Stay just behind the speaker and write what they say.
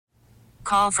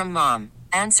call from mom.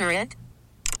 Answer it.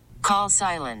 Call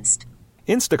silenced.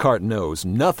 Instacart knows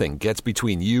nothing gets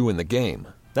between you and the game.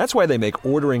 That's why they make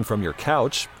ordering from your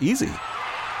couch easy.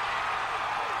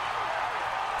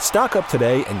 Stock up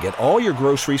today and get all your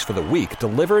groceries for the week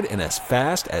delivered in as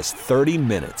fast as 30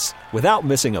 minutes without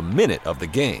missing a minute of the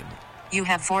game. You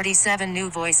have 47 new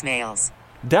voicemails.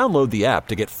 Download the app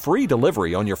to get free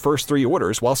delivery on your first 3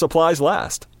 orders while supplies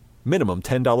last. Minimum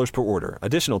 $10 per order.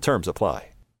 Additional terms apply.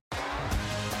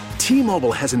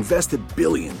 T-Mobile has invested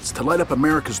billions to light up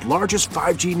America's largest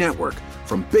 5G network,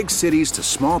 from big cities to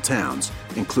small towns,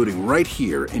 including right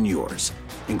here in yours.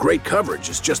 And great coverage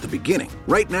is just the beginning.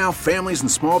 Right now, families and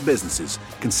small businesses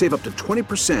can save up to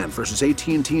 20% versus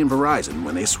AT&T and Verizon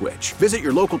when they switch. Visit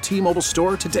your local T-Mobile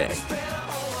store today.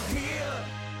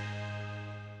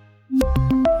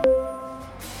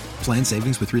 Plan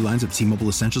savings with 3 lines of T-Mobile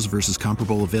Essentials versus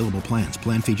comparable available plans.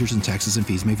 Plan features and taxes and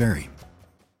fees may vary.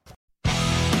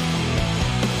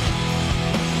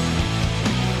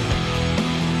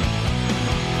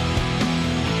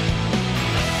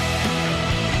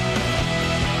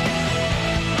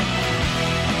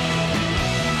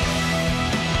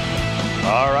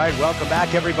 All right, welcome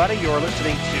back, everybody. You're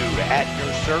listening to At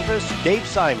Your Service. Dave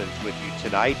Simons with you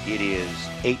tonight. It is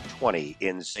 8:20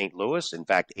 in St. Louis. In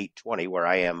fact, 8:20 where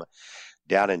I am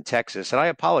down in Texas. And I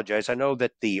apologize. I know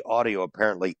that the audio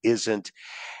apparently isn't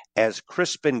as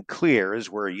crisp and clear as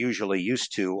we're usually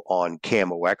used to on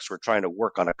KMOX. We're trying to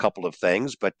work on a couple of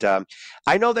things, but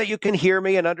I know that you can hear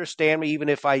me and understand me, even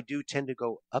if I do tend to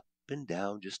go up and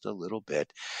down just a little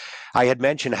bit. I had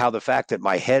mentioned how the fact that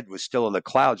my head was still in the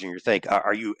clouds, and you think,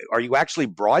 are you actually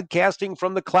broadcasting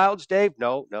from the clouds, Dave?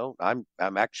 No, I'm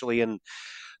actually in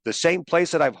the same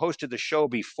place that I've hosted the show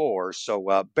before.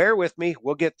 So bear with me.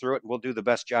 We'll get through it, and we'll do the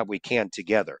best job we can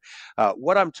together.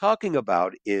 What I'm talking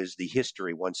about is the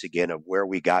history, once again, of where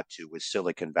we got to with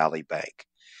Silicon Valley Bank.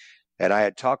 And I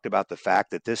had talked about the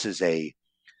fact that this is a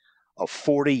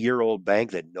 40-year-old bank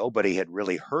that nobody had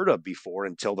really heard of before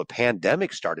until the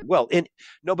pandemic started. Well,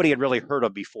 nobody had really heard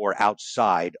of before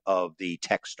outside of the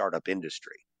tech startup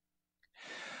industry.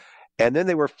 And then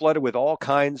they were flooded with all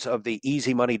kinds of the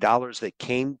easy money dollars that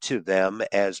came to them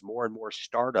as more and more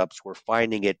startups were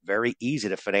finding it very easy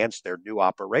to finance their new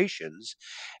operations.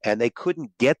 And they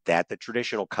couldn't get the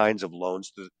traditional kinds of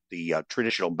loans through the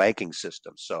traditional banking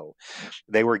system. So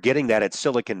they were getting that at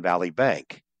Silicon Valley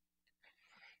Bank.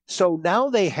 So now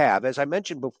they have, as I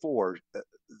mentioned before,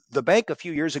 the bank a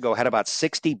few years ago had about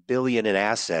 $60 billion in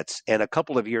assets, and a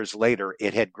couple of years later,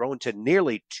 it had grown to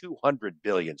nearly $200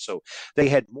 billion. So they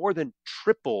had more than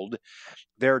tripled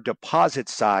their deposit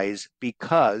size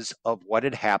because of what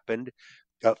had happened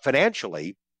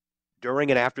financially during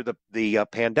and after the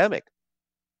pandemic.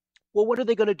 Well, what are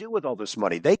they going to do with all this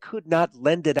money? They could not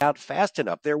lend it out fast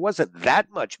enough. There wasn't that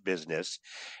much business,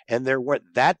 and there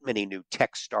weren't that many new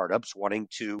tech startups wanting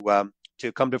to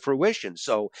come to fruition.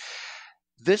 So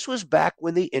this was back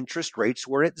when the interest rates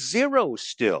were at zero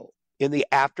still, in the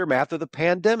aftermath of the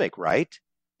pandemic, right?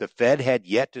 The Fed had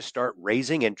yet to start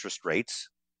raising interest rates,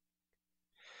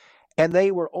 and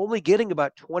they were only getting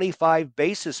about 25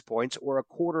 basis points or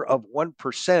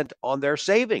 0.25% on their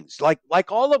savings.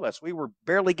 Like all of us, we were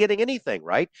barely getting anything,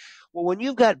 right? Well, when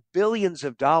you've got billions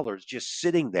of dollars just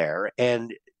sitting there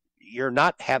and you're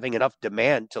not having enough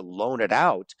demand to loan it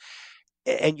out,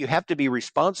 and you have to be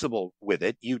responsible with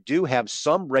it, you do have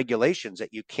some regulations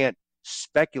that you can't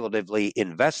speculatively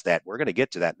invest that. We're going to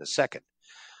get to that in a second.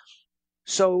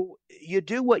 So you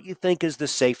do what you think is the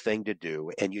safe thing to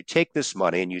do, and you take this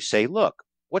money and you say, look,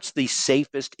 what's the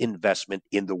safest investment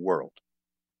in the world?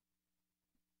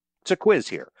 It's a quiz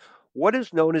here. What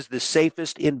is known as the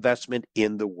safest investment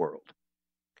in the world?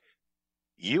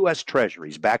 U.S.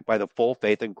 Treasuries backed by the full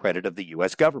faith and credit of the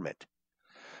U.S. government.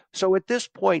 So at this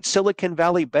point, Silicon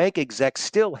Valley Bank execs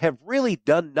still have really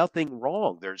done nothing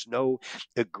wrong. There's no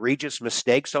egregious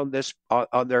mistakes on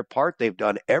their part. They've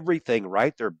done everything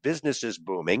right. Their business is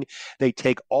booming. They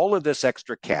take all of this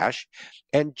extra cash,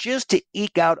 and just to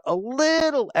eke out a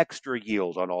little extra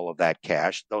yield on all of that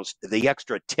cash, the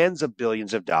extra tens of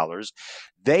billions of dollars,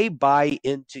 they buy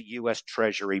into U.S.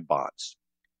 Treasury bonds.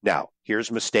 Now,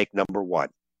 here's mistake number one.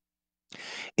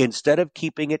 Instead of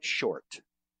keeping it short,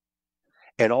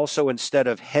 and also instead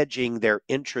of hedging their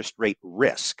interest rate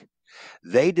risk,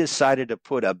 they decided to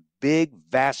put a big,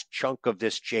 vast chunk of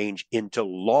this change into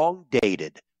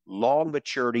long-dated,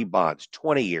 long-maturity bonds,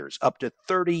 20 years, up to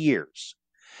 30 years,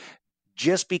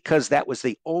 just because that was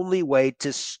the only way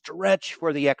to stretch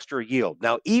for the extra yield.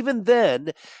 Now, even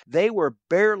then, they were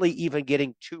barely even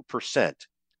getting 2%.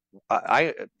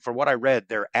 From what I read,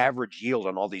 their average yield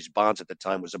on all these bonds at the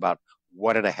time was about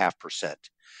 1.5%.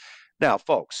 Now,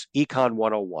 folks, Econ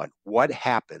 101, what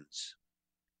happens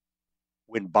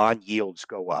when bond yields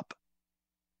go up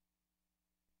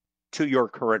to your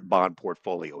current bond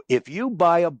portfolio? If you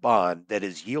buy a bond that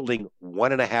is yielding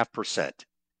 1.5%,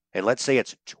 and let's say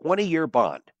it's a 20-year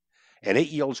bond, and it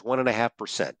yields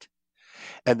 1.5%,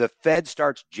 and the Fed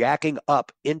starts jacking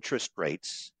up interest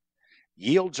rates,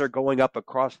 yields are going up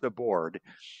across the board,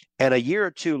 and a year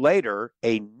or two later,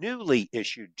 a newly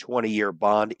issued 20-year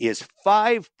bond is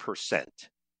 5%.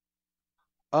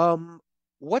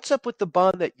 What's up with the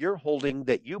bond that you're holding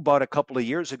that you bought a couple of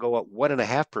years ago at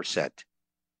 1.5%?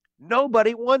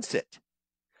 Nobody wants it.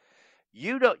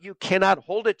 You cannot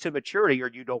hold it to maturity, or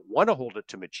you don't want to hold it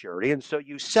to maturity, and so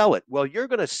you sell it. Well, you're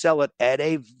going to sell it at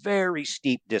a very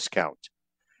steep discount.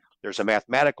 There's a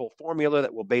mathematical formula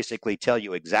that will basically tell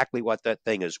you exactly what that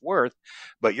thing is worth,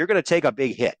 but you're going to take a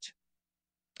big hit.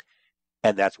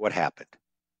 And that's what happened.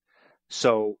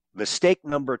 So mistake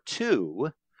number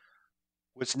 2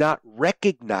 was not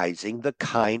recognizing the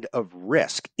kind of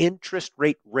risk, interest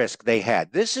rate risk they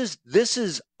had. This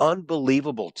is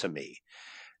unbelievable to me,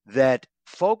 that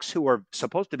folks who are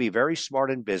supposed to be very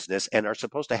smart in business and are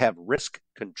supposed to have risk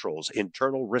controls,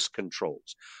 internal risk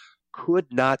controls,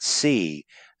 could not see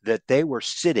that they were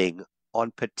sitting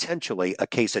on potentially a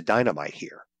case of dynamite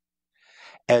here.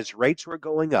 As rates were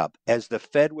going up, as the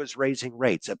Fed was raising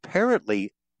rates,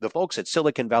 apparently the folks at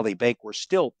Silicon Valley Bank were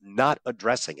still not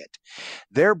addressing it.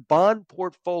 Their bond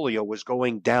portfolio was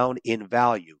going down in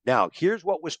value. Now, here's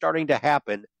what was starting to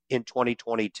happen in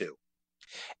 2022.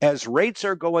 As rates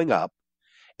are going up,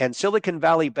 and Silicon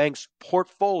Valley Bank's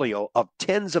portfolio of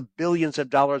tens of billions of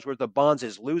dollars worth of bonds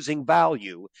is losing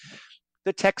value,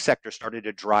 the tech sector started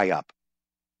to dry up.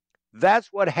 That's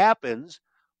what happens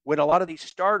when a lot of these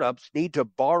startups need to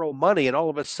borrow money, and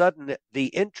all of a sudden the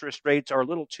interest rates are a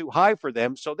little too high for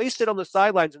them, so they sit on the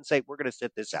sidelines and say, we're going to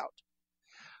sit this out.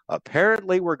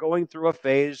 Apparently, we're going through a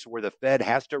phase where the Fed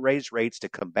has to raise rates to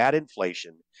combat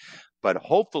inflation, but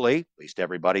hopefully, at least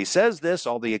everybody says this,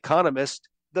 all the economists,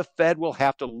 the Fed will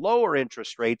have to lower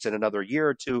interest rates in another year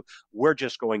or two. We're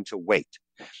just going to wait.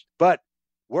 But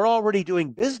we're already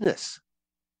doing business.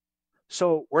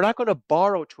 So we're not going to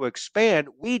borrow to expand.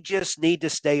 We just need to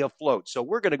stay afloat. So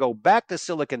we're going to go back to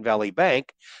Silicon Valley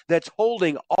Bank that's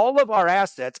holding all of our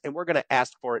assets, and we're going to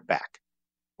ask for it back.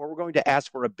 Or we're going to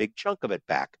ask for a big chunk of it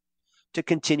back to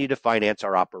continue to finance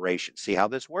our operations. See how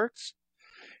this works?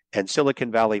 And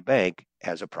Silicon Valley Bank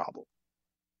has a problem.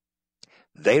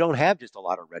 They don't have just a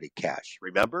lot of ready cash.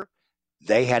 Remember,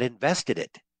 they had invested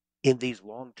it in these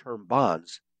long-term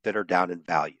bonds that are down in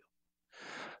value.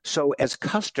 So as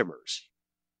customers,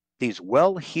 these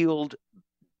well-heeled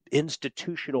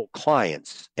institutional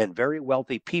clients and very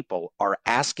wealthy people are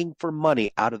asking for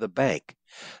money out of the bank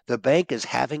is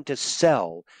having to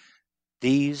sell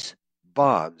these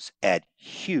bonds at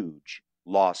huge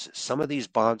losses. Some of these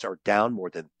bonds are down more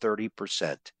than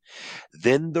 30%.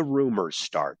 Then the rumors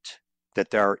start that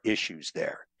there are issues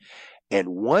there. And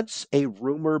once a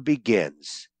rumor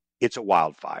begins, it's a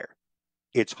wildfire.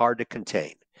 It's hard to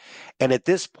contain. And at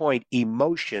this point,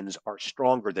 emotions are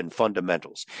stronger than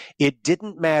fundamentals. It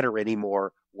didn't matter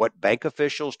anymore what bank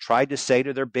officials tried to say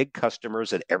to their big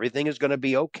customers, that everything is going to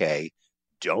be okay.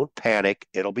 Don't panic.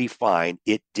 It'll be fine.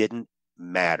 It didn't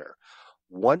matter.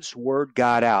 Once word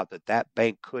got out that that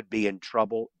bank could be in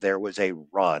trouble, there was a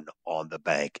run on the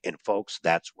bank. And folks,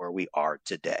 that's where we are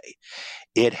today.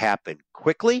 It happened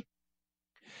quickly.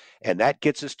 And that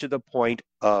gets us to the point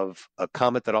of a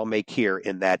comment that I'll make here,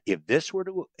 in that if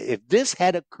this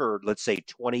had occurred, let's say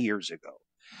 20 years ago,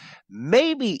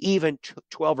 maybe even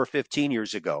 12 or 15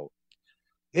 years ago,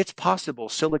 it's possible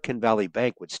Silicon Valley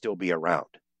Bank would still be around.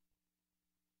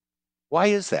 Why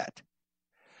is that?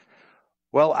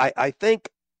 Well, I think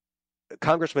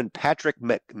Congressman Patrick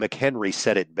McHenry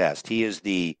said it best. He is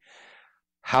the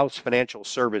House Financial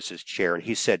Services Chair, and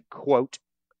he said, quote,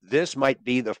 "This might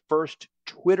be the first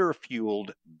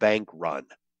Twitter-fueled bank run."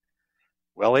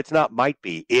 Well, it's not might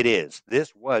be, it is.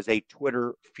 This was a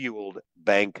Twitter-fueled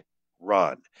bank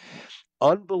run.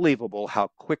 Unbelievable how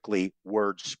quickly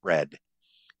word spread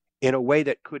in a way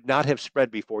that could not have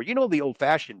spread before. You know the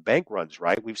old-fashioned bank runs,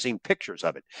 right? We've seen pictures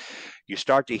of it. You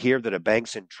start to hear that a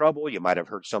bank's in trouble. You might have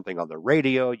heard something on the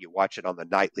radio. You watch it on the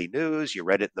nightly news. You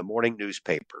read it in the morning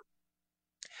newspaper.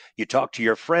 You talk to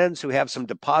your friends who have some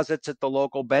deposits at the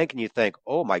local bank, and you think,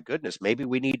 oh, my goodness, maybe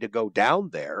we need to go down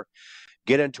there,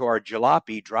 get into our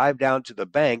jalopy, drive down to the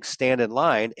bank, stand in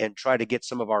line, and try to get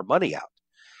some of our money out.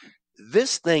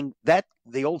 This thing, that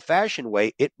the old-fashioned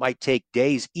way, it might take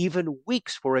days, even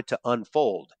weeks for it to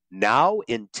unfold. Now,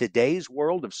 in today's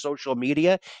world of social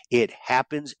media, it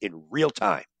happens in real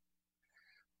time.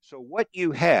 So what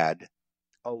you had,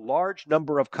 a large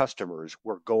number of customers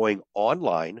were going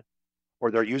online,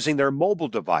 or they're using their mobile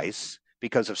device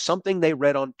because of something they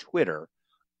read on Twitter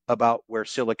about where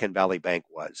Silicon Valley Bank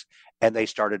was, and they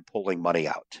started pulling money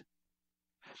out.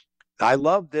 I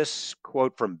love this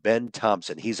quote from Ben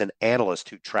Thompson. He's an analyst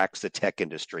who tracks the tech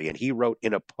industry, and he wrote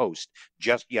in a post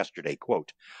just yesterday,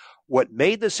 quote, "What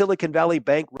made the Silicon Valley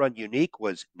Bank run unique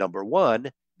was, number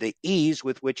one, the ease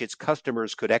with which its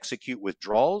customers could execute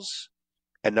withdrawals,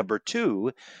 and number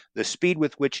two, the speed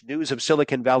with which news of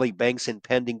Silicon Valley Bank's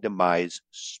impending demise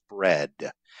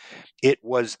spread. It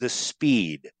was the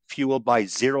speed, fueled by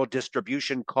zero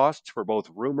distribution costs for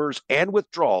both rumors and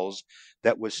withdrawals,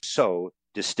 that was so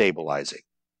destabilizing."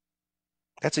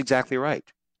 That's exactly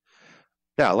right.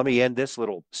 Now, let me end this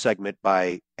little segment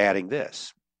by adding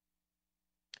this.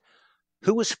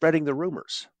 Who was spreading the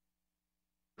rumors?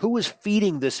 Who was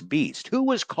feeding this beast? Who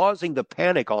was causing the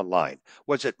panic online?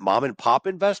 Was it mom and pop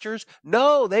investors?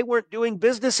 No, they weren't doing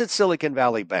business at Silicon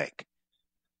Valley Bank.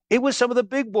 It was some of the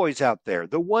big boys out there,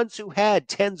 the ones who had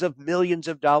tens of millions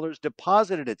of dollars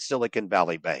deposited at Silicon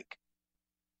Valley Bank.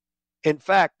 In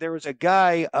fact, there was a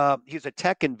guy, he's a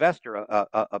tech investor,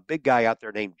 a big guy out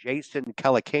there named Jason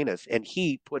Calacanis, and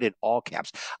he put in all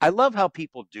caps. I love how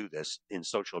people do this in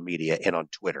social media and on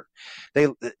Twitter.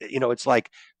 It's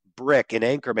like Brick in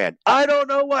Anchorman. I don't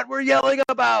know what we're yelling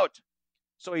about.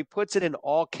 So he puts it in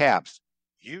all caps.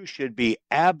 You should be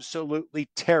absolutely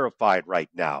terrified right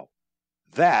now.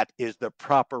 That is the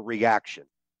proper reaction.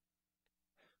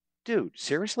 Dude,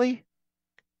 seriously?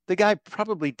 The guy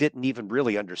probably didn't even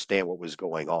really understand what was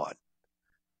going on.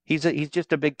 He's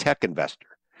just a big tech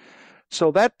investor.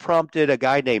 So that prompted a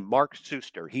guy named Mark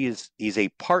Suster. He's a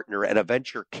partner at a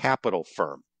venture capital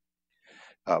firm,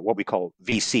 what we call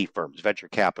VC firms, venture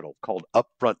capital, called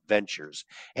Upfront Ventures.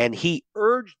 And he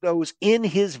urged those in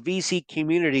his VC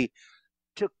community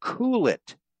to cool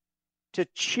it, to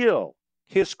chill.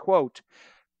 His quote,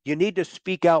 "You need to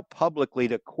speak out publicly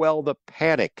to quell the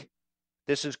panic.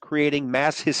 This is creating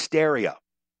mass hysteria."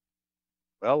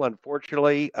 Well,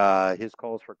 unfortunately, his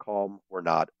calls for calm were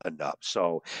not enough.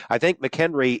 So I think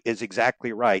McHenry is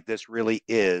exactly right. This really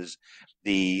is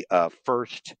the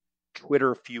first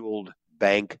Twitter-fueled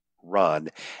bank run.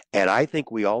 And I think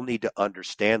we all need to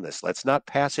understand this. Let's not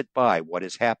pass it by what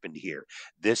has happened here.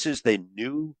 This is the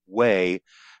new way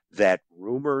that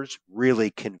rumors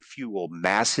really can fuel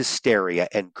mass hysteria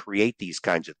and create these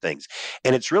kinds of things.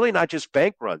 And it's really not just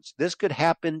bank runs. This could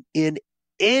happen in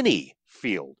any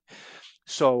field.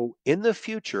 So in the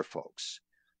future, folks,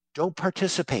 don't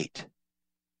participate.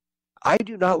 I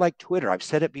do not like Twitter. I've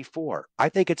said it before. I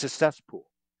think it's a cesspool.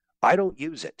 I don't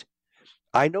use it.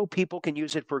 I know people can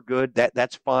use it for good.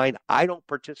 That's fine. I don't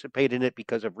participate in it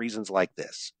because of reasons like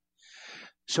this.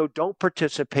 So don't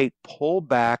participate. Pull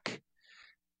back.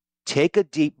 Take a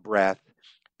deep breath,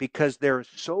 because there's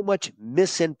so much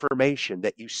misinformation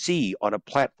that you see on a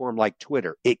platform like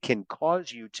Twitter. It can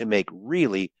cause you to make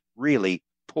really, really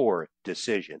poor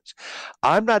decisions.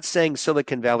 I'm not saying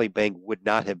Silicon Valley Bank would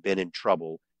not have been in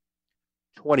trouble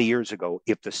 20 years ago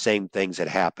if the same things had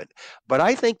happened. But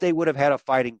I think they would have had a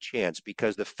fighting chance,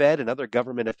 because the Fed and other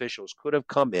government officials could have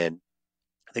come in.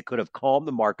 They could have calmed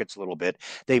the markets a little bit.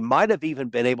 They might have even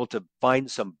been able to find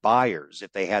some buyers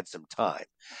if they had some time.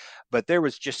 But there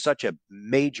was just such a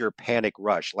major panic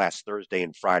rush last Thursday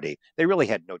and Friday. They really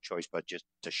had no choice but just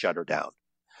to shut her down.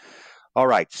 All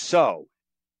right, so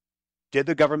did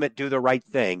the government do the right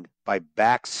thing by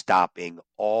backstopping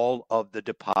all of the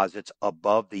deposits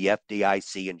above the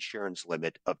FDIC insurance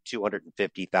limit of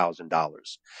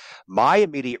 $250,000? My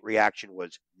immediate reaction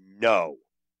was no.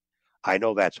 I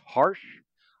know that's harsh.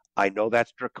 I know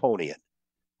that's draconian.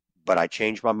 But I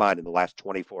changed my mind in the last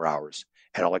 24 hours,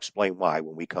 and I'll explain why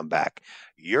when we come back.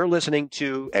 You're listening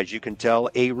to, as you can tell,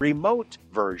 a remote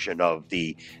version of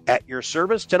the At Your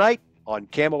Service tonight on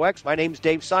KMOX. My name's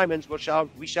Dave Simons. We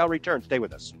shall return. Stay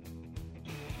with us.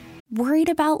 Worried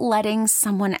about letting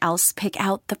someone else pick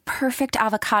out the perfect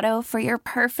avocado for your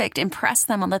perfect impress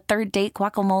them on the third date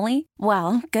guacamole?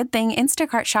 Well, good thing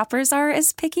Instacart shoppers are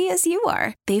as picky as you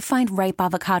are. They find ripe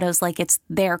avocados like it's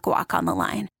their guac on the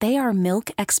line. They are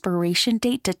milk expiration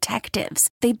date detectives.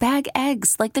 They bag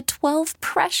eggs like the 12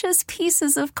 precious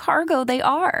pieces of cargo they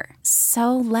are.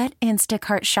 So let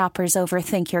Instacart shoppers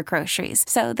overthink your groceries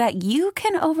so that you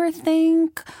can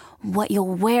overthink what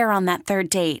you'll wear on that third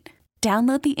date.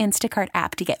 Download the Instacart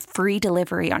app to get free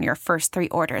delivery on your first 3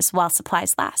 orders while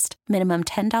supplies last. Minimum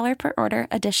 $10 per order.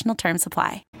 Additional terms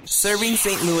apply. Serving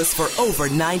St. Louis for over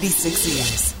 96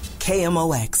 years.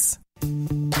 KMOX.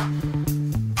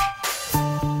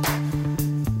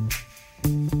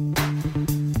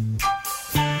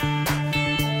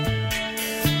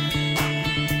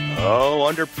 Oh,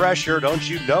 under pressure, don't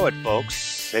you know it,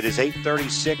 folks? It is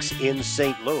 8:36 in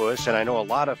St. Louis, and I know a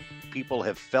lot of people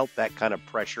have felt that kind of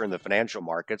pressure in the financial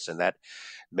markets, and that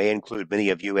may include many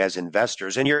of you as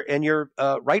investors. And you're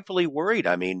rightfully worried.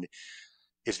 I mean,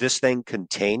 is this thing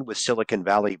contained with Silicon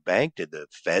Valley Bank? Did the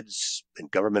feds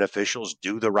and government officials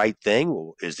do the right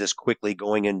thing? Is this quickly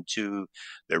going into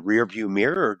the rearview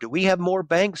mirror, or do we have more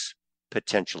banks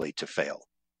potentially to fail?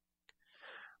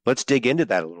 Let's dig into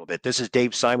that a little bit. This is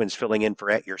Dave Simons filling in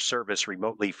for At Your Service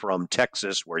remotely from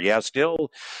Texas, where, still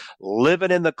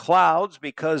living in the clouds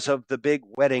because of the big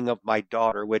wedding of my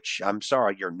daughter, which I'm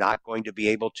sorry, you're not going to be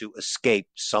able to escape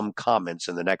some comments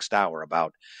in the next hour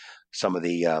about some of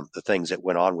the things that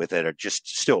went on with it are just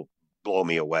still blow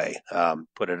me away.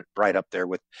 Put it right up there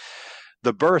with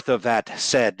the birth of that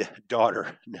said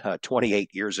daughter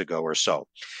 28 years ago or so.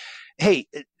 Hey,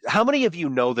 how many of you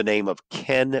know the name of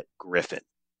Ken Griffin?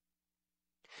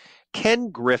 Ken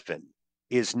Griffin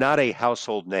is not a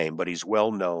household name, but he's well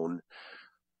known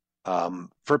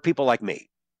for people like me.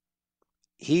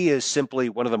 He is simply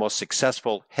one of the most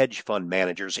successful hedge fund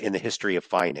managers in the history of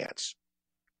finance.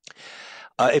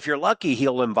 If you're lucky,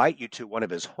 he'll invite you to one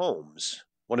of his homes,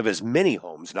 one of his many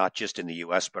homes, not just in the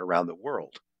U.S., but around the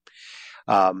world.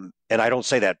 And I don't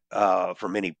say that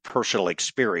from any personal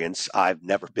experience. I've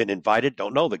never been invited,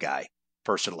 don't know the guy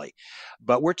personally,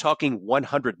 but we're talking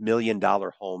 $100 million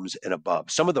homes and above.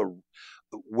 Some of the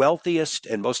wealthiest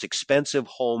and most expensive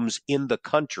homes in the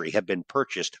country have been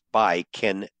purchased by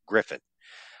Ken Griffin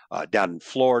down in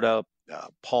Florida,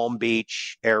 Palm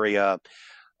Beach area.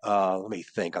 Let me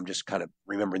think. I'm just kind of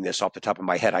remembering this off the top of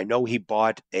my head. I know he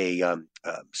bought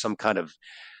some kind of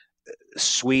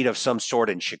suite of some sort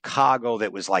in Chicago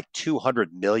that was like $200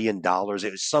 million.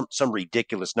 It was some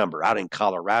ridiculous number out in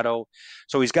Colorado.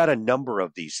 So he's got a number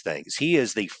of these things. He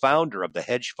is the founder of the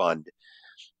hedge fund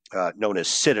known as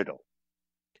Citadel.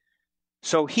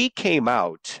 So he came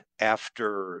out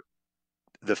after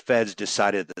the feds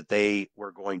decided that they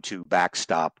were going to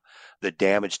backstop the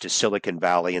damage to Silicon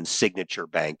Valley and Signature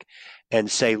Bank and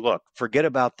say, look, forget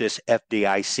about this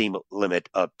FDIC limit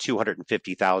of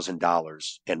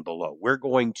 $250,000 and below. We're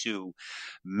going to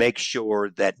make sure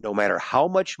that no matter how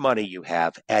much money you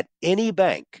have at any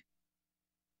bank,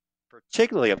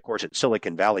 particularly, of course, at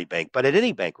Silicon Valley Bank, but at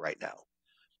any bank right now,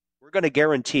 we're going to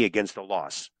guarantee against the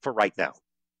loss for right now.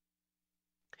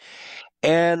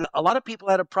 And a lot of people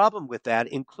had a problem with that,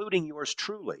 including yours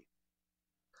truly.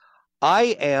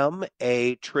 I am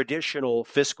a traditional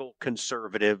fiscal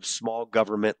conservative, small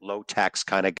government, low tax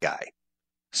kind of guy.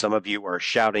 Some of you are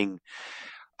shouting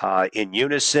in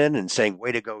unison and saying,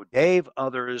 way to go, Dave.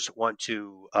 Others want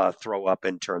to throw up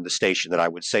and turn the station that I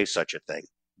would say such a thing.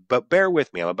 But bear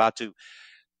with me. I'm about to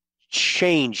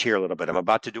change here a little bit. I'm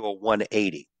about to do a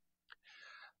 180.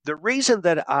 The reason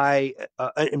that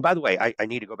and by the way, I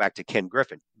need to go back to Ken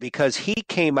Griffin, because he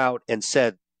came out and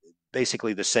said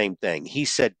basically the same thing. He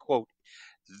said, quote,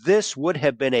 this would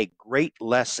have been a great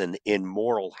lesson in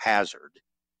moral hazard.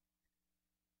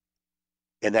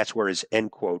 And that's where his end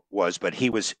quote was. But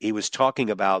he was talking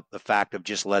about the fact of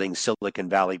just letting Silicon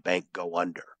Valley Bank go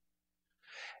under.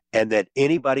 And that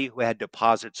anybody who had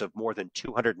deposits of more than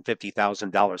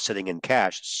 $250,000 sitting in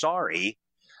cash, sorry,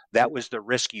 that was the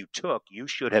risk you took. You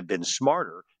should have been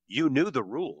smarter. You knew the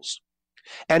rules.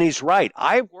 And he's right.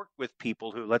 I've worked with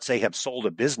people who, let's say, have sold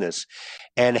a business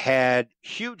and had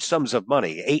huge sums of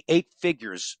money, eight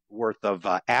figures worth of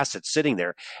assets sitting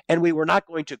there. And we were not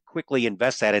going to quickly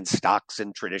invest that in stocks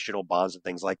and traditional bonds and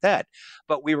things like that.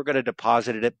 But we were going to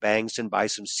deposit it at banks and buy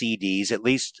some CDs, at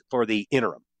least for the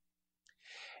interim.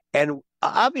 And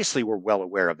obviously, we're well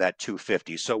aware of that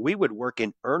 250. So we would work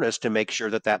in earnest to make sure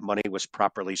that that money was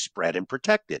properly spread and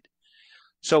protected.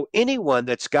 So anyone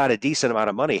that's got a decent amount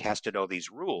of money has to know these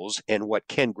rules. And what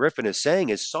Ken Griffin is saying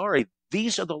is, sorry,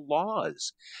 these are the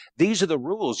laws. These are the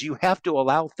rules. You have to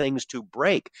allow things to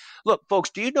break. Look, folks,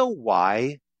 do you know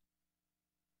why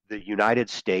the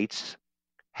United States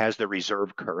has the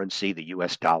reserve currency, the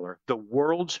U.S. dollar, the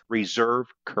world's reserve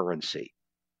currency?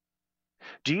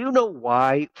 Do you know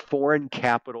why foreign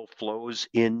capital flows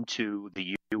into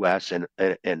the U.S. and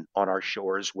on our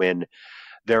shores when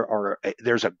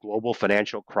there's a global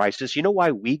financial crisis? You know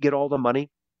why we get all the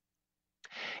money?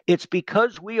 It's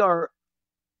because we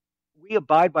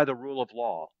abide by the rule of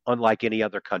law, unlike any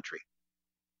other country.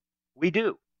 We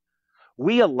do.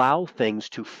 We allow things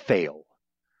to fail.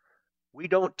 We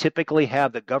don't typically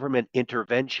have the government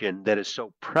intervention that is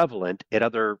so prevalent in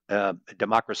other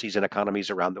democracies and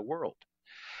economies around the world.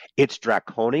 It's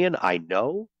draconian, I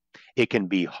know. It can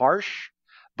be harsh,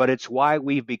 but it's why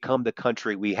we've become the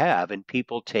country we have, and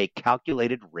people take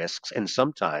calculated risks, and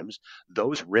sometimes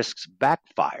those risks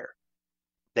backfire.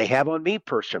 They have on me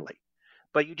personally,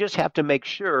 but you just have to make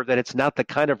sure that it's not the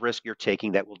kind of risk you're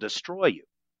taking that will destroy you.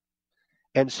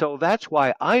 And so that's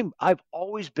why I've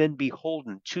always been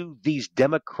beholden to these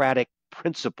democratic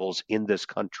principles in this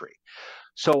country.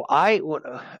 So I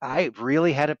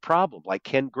really had a problem, like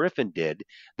Ken Griffin did,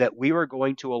 that we were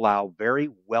going to allow very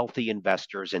wealthy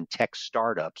investors and tech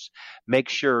startups make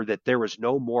sure that there was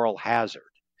no moral hazard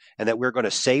and that we're going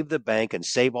to save the bank and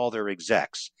save all their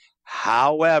execs.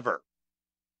 However,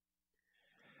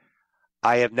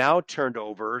 I have now turned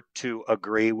over to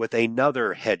agree with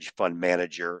another hedge fund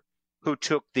manager who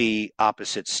took the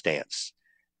opposite stance.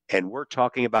 And we're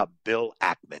talking about Bill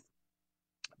Ackman.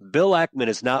 Bill Ackman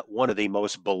is not one of the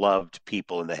most beloved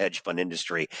people in the hedge fund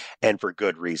industry, and for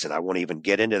good reason. I won't even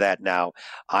get into that now.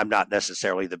 I'm not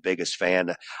necessarily the biggest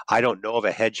fan. I don't know of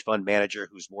a hedge fund manager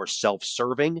who's more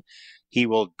self-serving. He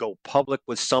will go public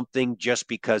with something just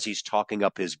because he's talking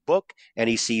up his book, and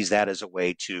he sees that as a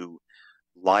way to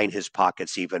line his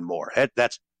pockets even more.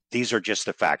 These are just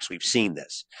the facts. We've seen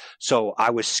this. So I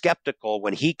was skeptical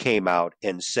when he came out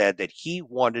and said that he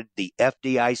wanted the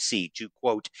FDIC to,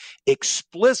 quote,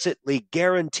 explicitly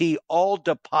guarantee all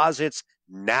deposits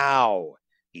now.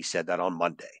 He said that on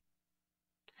Monday.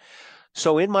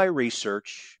 So in my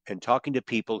research and talking to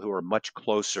people who are much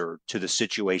closer to the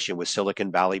situation with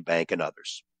Silicon Valley Bank and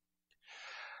others,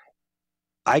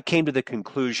 I came to the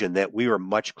conclusion that we were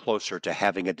much closer to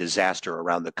having a disaster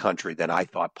around the country than I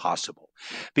thought possible.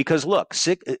 Because look,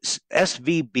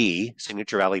 SVB,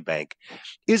 Signature Valley Bank,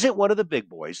 isn't one of the big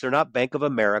boys. They're not Bank of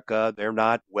America. They're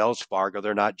not Wells Fargo.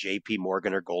 They're not JP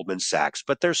Morgan or Goldman Sachs.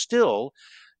 But they're still,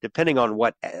 depending on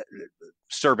what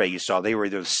survey you saw, they were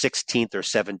either the 16th or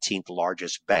 17th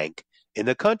largest bank in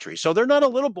the country. So they're not a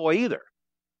little boy either.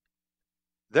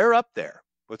 They're up there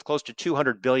with close to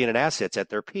 $200 billion in assets at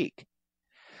their peak.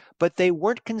 But they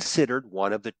weren't considered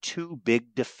one of the too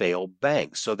big to fail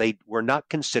banks. So they were not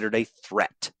considered a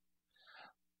threat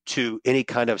to any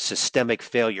kind of systemic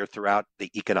failure throughout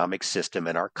the economic system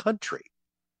in our country.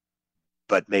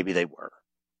 But maybe they were.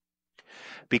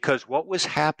 Because what was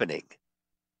happening,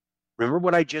 remember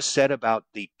what I just said about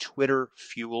the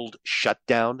Twitter-fueled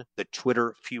shutdown, the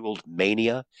Twitter-fueled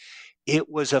mania?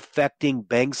 It was affecting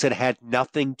banks that had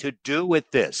nothing to do with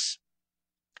this.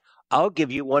 I'll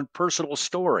give you one personal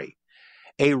story.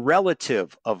 A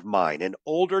relative of mine, an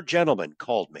older gentleman,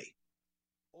 called me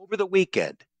over the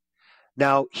weekend.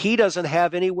 Now, he doesn't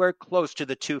have anywhere close to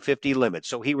the 250 limit,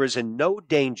 so he was in no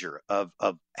danger of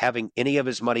having any of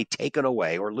his money taken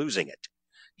away or losing it.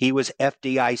 He was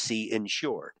FDIC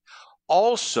insured.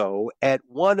 Also at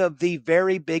one of the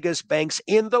very biggest banks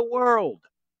in the world.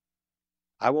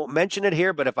 I won't mention it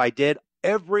here, but if I did,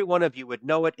 every one of you would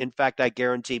know it. In fact, I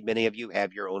guarantee many of you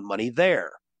have your own money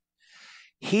there.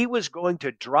 He was going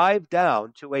to drive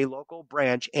down to a local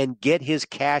branch and get his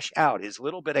cash out, his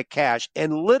little bit of cash,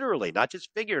 and literally, not just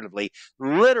figuratively,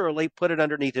 literally put it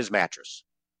underneath his mattress.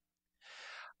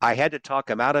 I had to talk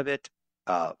him out of it.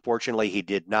 Fortunately, he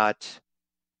did not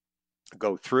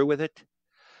go through with it.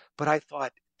 But I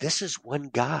thought, this is one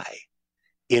guy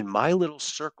in my little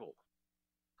circle.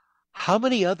 How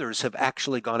many others have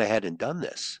actually gone ahead and done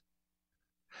this?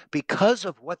 Because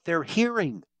of what they're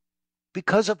hearing,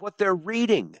 because of what they're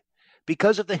reading,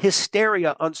 because of the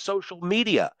hysteria on social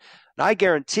media. And I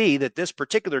guarantee that this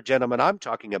particular gentleman I'm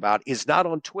talking about is not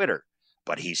on Twitter,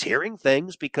 but he's hearing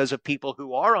things because of people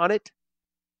who are on it,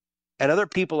 and other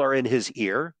people are in his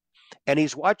ear, and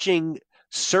he's watching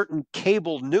certain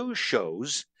cable news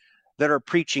shows that are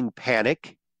preaching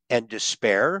panic and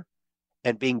despair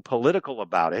and being political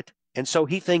about it. And so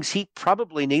he thinks he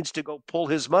probably needs to go pull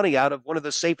his money out of one of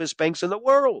the safest banks in the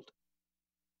world.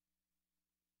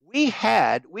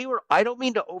 I don't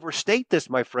mean to overstate this,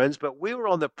 my friends, but we were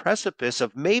on the precipice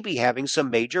of maybe having some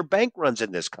major bank runs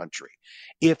in this country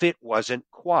if it wasn't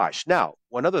quashed. Now,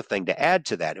 one other thing to add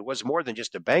to that, it was more than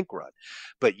just a bank run,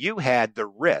 but you had the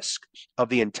risk of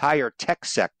the entire tech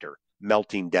sector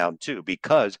melting down too,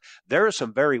 because there are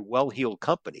some very well-heeled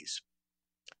companies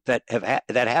that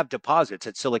have deposits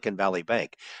at Silicon Valley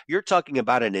Bank. You're talking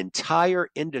about an entire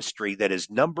industry that is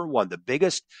number one, the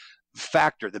biggest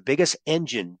factor, the biggest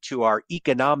engine to our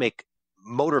economic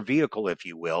motor vehicle, if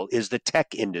you will, is the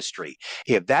tech industry.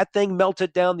 If that thing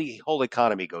melted down, the whole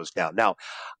economy goes down. Now,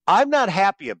 I'm not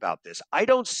happy about this. I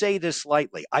don't say this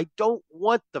lightly. I don't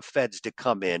want the feds to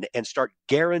come in and start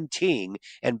guaranteeing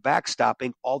and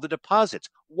backstopping all the deposits.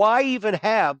 Why even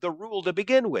have the rule to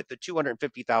begin with, the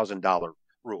 $250,000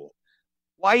 rule?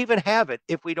 Why even have it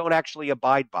if we don't actually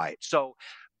abide by it? So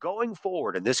going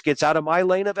forward, and this gets out of my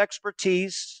lane of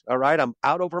expertise, all right, I'm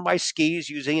out over my skis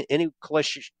using any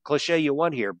cliche you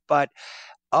want here, but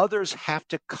others have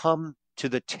to come to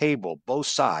the table, both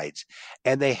sides,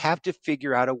 and they have to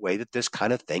figure out a way that this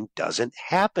kind of thing doesn't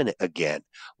happen again.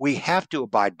 We have to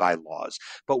abide by laws,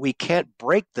 but we can't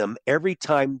break them every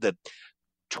time the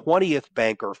 20th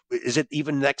bank, or is it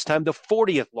even next time the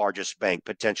 40th largest bank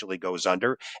potentially goes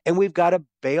under, and we've got to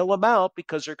bail them out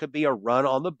because there could be a run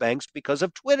on the banks because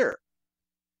of Twitter.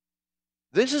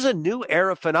 This is a new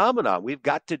era phenomenon. We've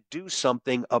got to do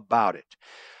something about it.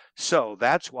 So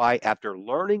that's why, after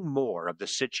learning more of the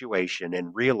situation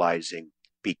and realizing,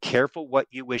 be careful what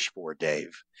you wish for,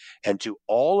 Dave, and to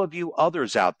all of you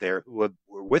others out there who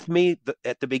were with me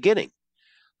at the beginning,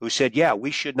 who said, yeah,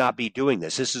 we should not be doing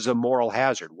this. This is a moral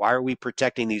hazard. Why are we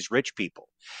protecting these rich people?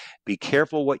 Be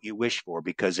careful what you wish for,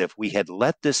 because if we had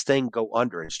let this thing go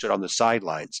under and stood on the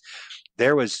sidelines,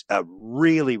 there was a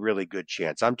really, really good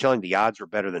chance. I'm telling you, the odds were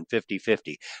better than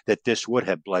 50-50 that this would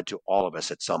have bled to all of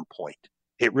us at some point.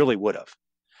 It really would have.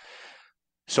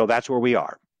 So that's where we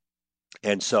are.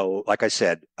 And so, like I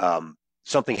said,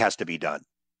 something has to be done.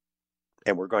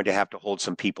 And we're going to have to hold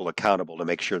some people accountable to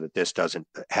make sure that this doesn't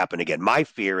happen again. My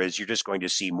fear is you're just going to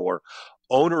see more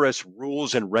onerous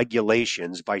rules and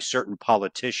regulations by certain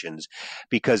politicians,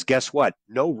 because guess what?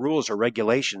 No rules or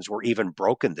regulations were even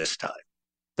broken this time.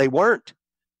 They weren't.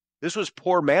 This was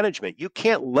poor management. You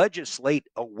can't legislate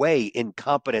away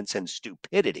incompetence and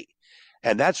stupidity.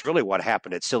 And that's really what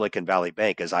happened at Silicon Valley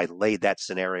Bank, as I laid that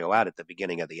scenario out at the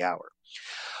beginning of the hour.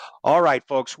 All right,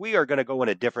 folks, we are going to go in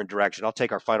a different direction. I'll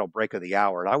take our final break of the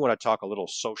hour, and I want to talk a little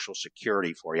Social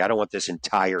Security for you. I don't want this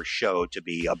entire show to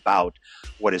be about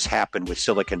what has happened with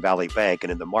Silicon Valley Bank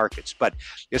and in the markets, but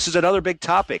this is another big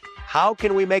topic. How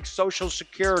can we make Social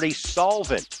Security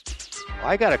solvent? Well,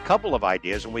 I got a couple of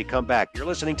ideas when we come back. You're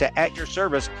listening to At Your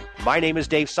Service. My name is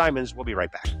Dave Simons. We'll be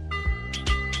right back.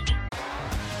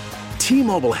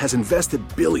 T-Mobile has invested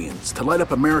billions to light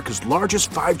up America's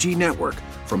largest 5G network,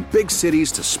 from big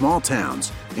cities to small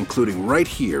towns, including right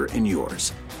here in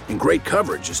yours. And great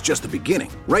coverage is just the beginning.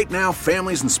 Right now,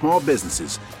 families and small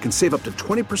businesses can save up to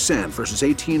 20% versus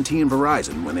AT&T and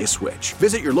Verizon when they switch.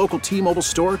 Visit your local T-Mobile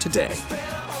store today.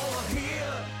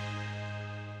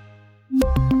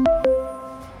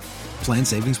 Plan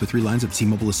savings with 3 lines of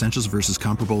T-Mobile Essentials versus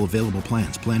comparable available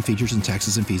plans. Plan features and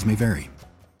taxes and fees may vary.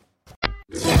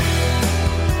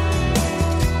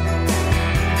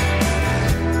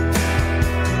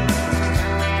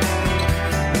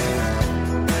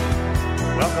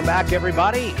 Welcome back,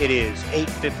 everybody. It is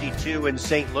 8:52 in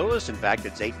St. Louis. In fact,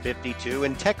 it's 8:52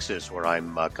 in Texas, where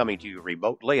I'm coming to you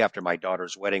remotely after my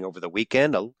daughter's wedding over the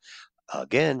weekend.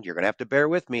 Again, you're going to have to bear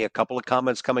with me. A couple of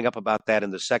comments coming up about that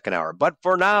in the second hour. But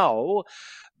for now,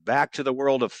 back to the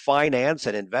world of finance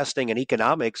and investing and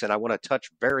economics, and I want to touch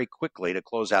very quickly to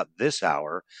close out this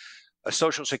hour,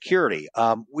 Social Security.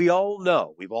 We all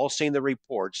know, we've all seen the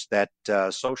reports that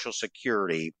Social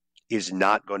Security is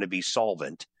not going to be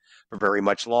solvent for very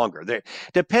much longer. There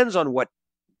depends on what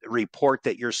report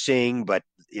that you're seeing, but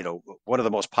one of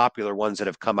the most popular ones that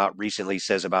have come out recently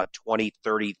says about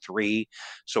 2033.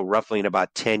 So roughly in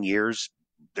about 10 years,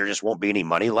 there just won't be any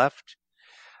money left.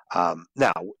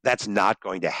 Now, that's not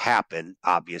going to happen.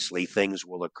 Obviously, things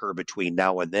will occur between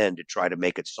now and then to try to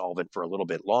make it solvent for a little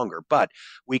bit longer, but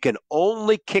we can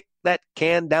only kick that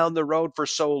can down the road for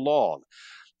so long.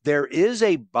 There is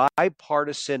a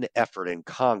bipartisan effort in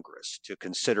Congress to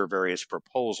consider various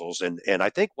proposals, and I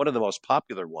think one of the most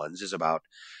popular ones is about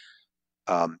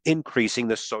increasing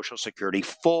the Social Security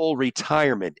full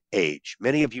retirement age.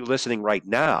 Many of you listening right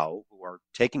now who are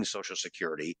taking Social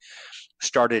Security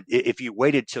started, if you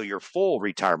waited till your full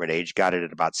retirement age, got it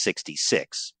at about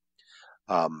 66.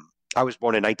 I was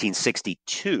born in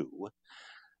 1962.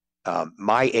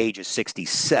 My age is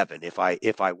 67. If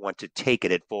I want to take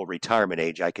it at full retirement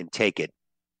age, I can take it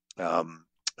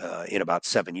in about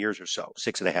 7 years or so,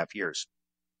 6.5 years.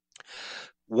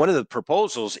 One of the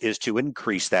proposals is to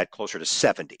increase that closer to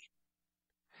 70.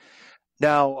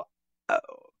 Now,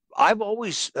 I've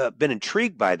always been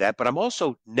intrigued by that, but I'm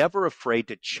also never afraid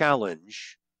to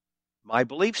challenge my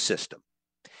belief system.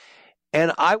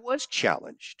 And I was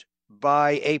challenged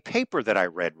by a paper that I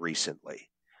read recently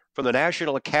from the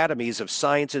National Academies of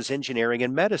Sciences, Engineering,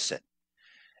 and Medicine.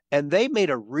 And they made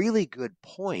a really good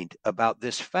point about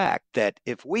this fact that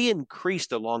if we increase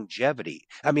the longevity,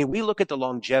 we look at the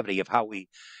longevity of how we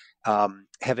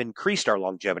have increased our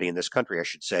longevity in this country, I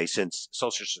should say, since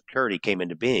Social Security came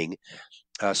into being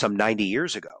some 90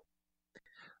 years ago.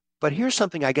 But here's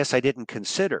something I guess I didn't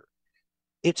consider.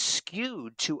 it's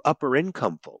skewed to upper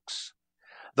income folks.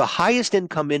 The highest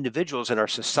income individuals in our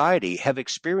society have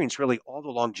experienced really all the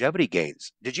longevity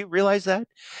gains. Did you realize that?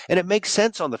 And it makes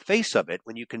sense on the face of it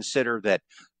when you consider that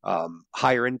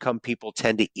higher income people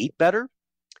tend to eat better.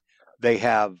 They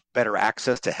have better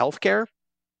access to health care.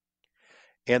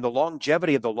 And the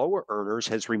longevity of the lower earners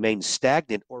has remained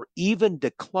stagnant or even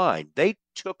declined. They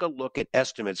took a look at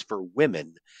estimates for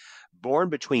women born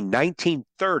between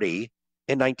 1930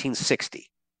 and 1960.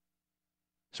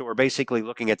 So we're basically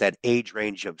looking at that age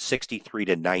range of 63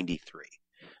 to 93.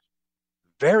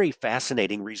 Very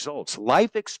fascinating results.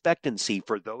 Life expectancy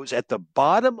for those at the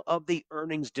bottom of the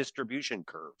earnings distribution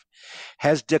curve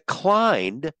has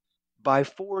declined by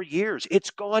 4 years. It's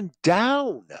gone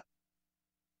down.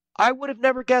 I would have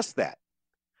never guessed that.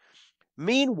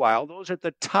 Meanwhile, those at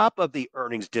the top of the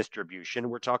earnings distribution,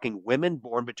 we're talking women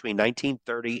born between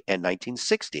 1930 and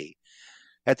 1960,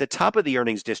 at the top of the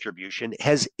earnings distribution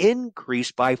has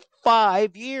increased by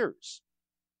 5 years.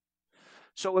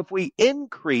 So if we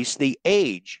increase the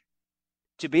age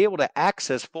to be able to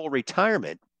access full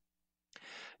retirement,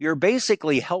 you're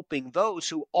basically helping those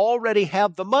who already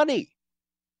have the money.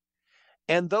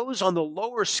 And those on the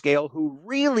lower scale who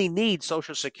really need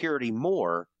Social Security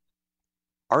more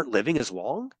aren't living as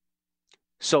long.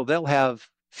 So they'll have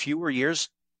fewer years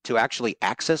to actually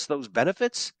access those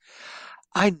benefits.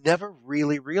 I never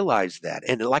really realized that.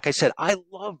 And like I said, I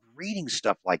love reading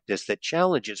stuff like this that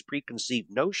challenges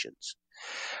preconceived notions.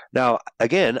 Now,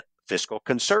 again, fiscal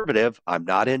conservative, I'm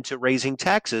not into raising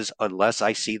taxes unless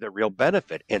I see the real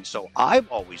benefit. And so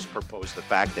I've always proposed the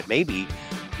fact that maybe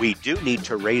we do need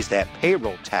to raise that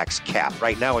payroll tax cap.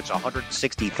 Right now it's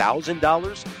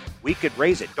 $160,000. We could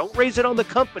raise it. Don't raise it on the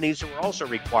companies who are also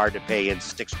required to pay in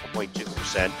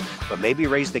 6.2%, but maybe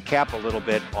raise the cap a little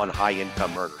bit on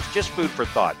high-income earners. Just food for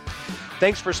thought.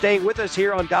 Thanks for staying with us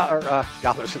here on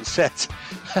Dollars and Cents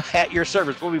at your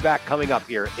service. We'll be back coming up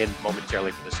here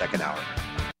momentarily for the second hour.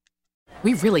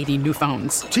 We really need new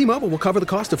phones. T-Mobile will cover the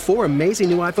cost of 4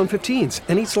 amazing new iPhone 15s,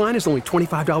 and each line is only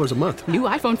 $25 a month. New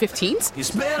iPhone 15s?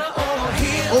 It's better over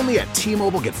here. Only at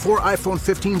T-Mobile, get 4 iPhone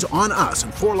 15s on us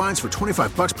and 4 lines for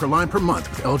 $25 per line per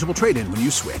month with eligible trade-in when you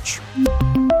switch.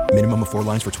 Minimum of 4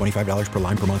 lines for $25 per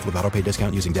line per month with autopay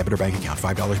discount using debit or bank account.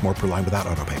 $5 more per line without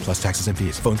autopay, plus taxes and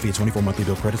fees. Phone fee at 24 monthly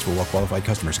bill credits for well-qualified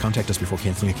customers. Contact us before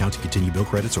canceling account to continue bill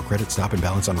credits or credit stop and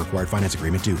balance on required finance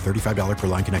agreement due. $35 per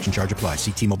line connection charge applies.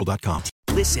 See T-Mobile.com.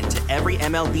 Listen to every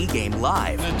MLB game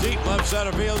live. In the deep left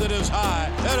center field, it is high,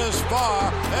 it is far,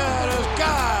 it is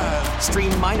gone.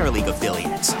 Stream minor league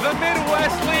affiliates. The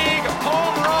Midwest League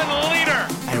home run leader.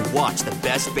 And watch the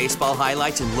best baseball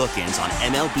highlights and look-ins on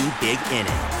MLB Big Inning.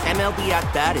 MLB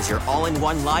At Bat is your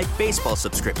all-in-one live baseball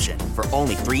subscription for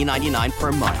only $3.99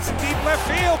 per month. Deep left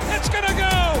field, it's gonna go.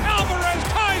 Alvarez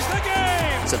ties the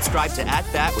game. Subscribe to At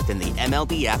Bat within the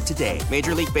MLB app today.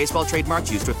 Major League Baseball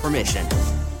trademarks used with permission.